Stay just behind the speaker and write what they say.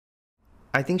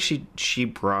I think she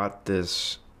brought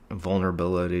this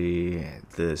vulnerability,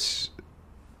 this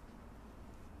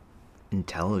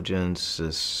intelligence,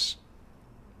 this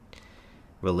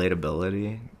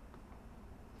relatability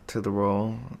to the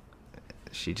role.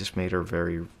 She just made her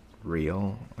very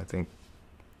real. I think,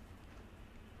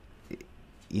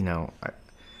 you know,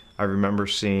 I remember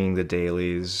seeing the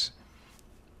dailies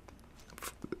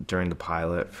during the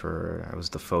pilot for, it was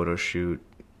the photo shoot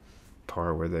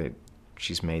part where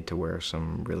she's made to wear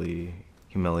some really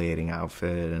humiliating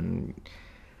outfit and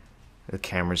the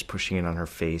camera's pushing in on her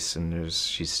face, and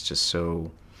she's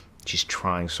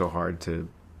trying so hard to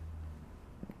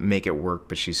make it work,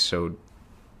 but she's so,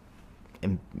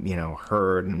 you know,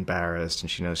 hurt and embarrassed,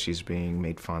 and she knows she's being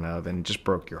made fun of, and it just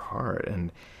broke your heart.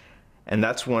 And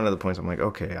that's one of the points I'm like,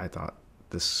 okay, I thought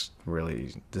this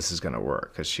is gonna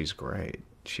work, because she's great.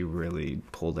 She really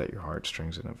pulled at your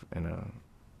heartstrings in a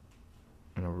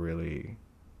really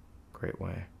great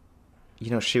way. You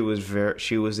know, she was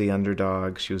the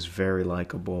underdog. She was very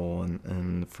likable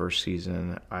in the first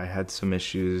season. I had some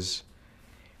issues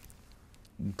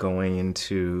going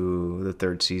into the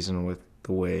third season with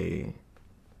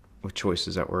with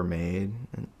choices that were made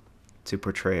to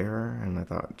portray her, and I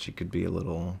thought she could be a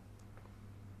little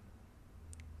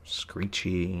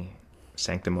screechy,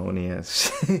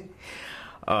 sanctimonious.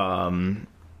 I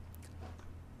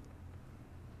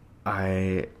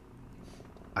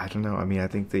don't know. I mean, I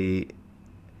think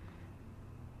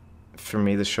for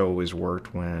me, the show always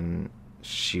worked when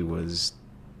she was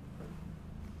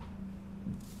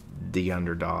the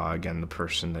underdog and the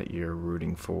person that you're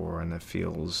rooting for and that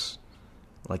feels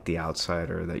like the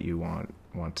outsider that you want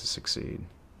to succeed.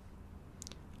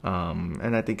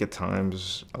 And I think a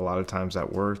lot of times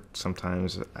that worked.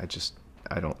 Sometimes I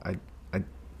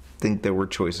think there were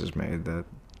choices made that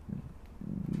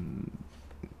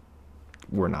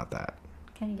were not that.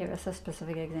 Can you give us a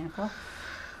specific example?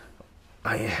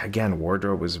 Again,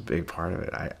 wardrobe was a big part of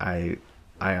it.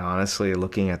 I honestly,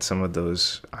 looking at some of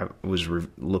those, I was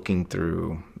looking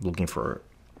for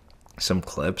some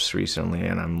clips recently,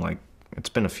 and I'm like, it's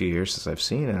been a few years since I've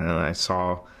seen it, and I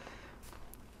saw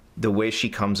the way she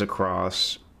comes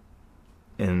across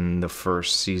in the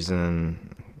first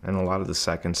season and a lot of the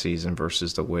second season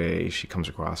versus the way she comes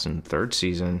across in the third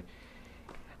season.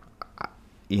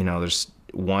 You know, there's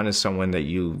one is someone that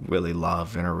you really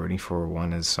love and are rooting for.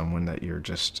 One is someone that you're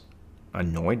just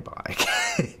annoyed by.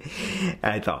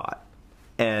 I thought,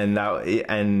 and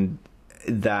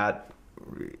that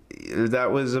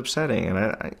was upsetting.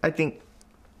 And I think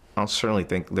I'll certainly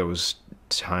think there was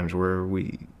times where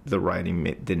the writing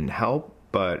didn't help,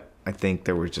 but I think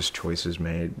there were just choices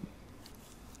made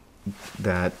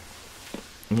that,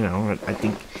 you know,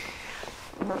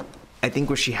 I think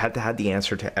where she had to have the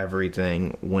answer to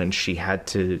everything, when she had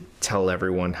to tell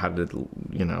everyone how to,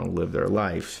 you know, live their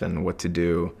life and what to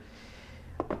do.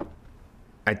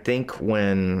 I think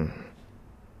when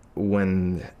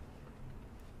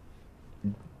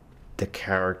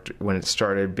it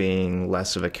started being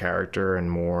less of a character and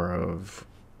more of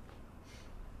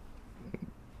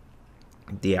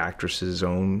the actress's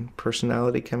own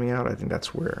personality coming out, I think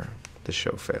that's where the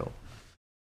show failed.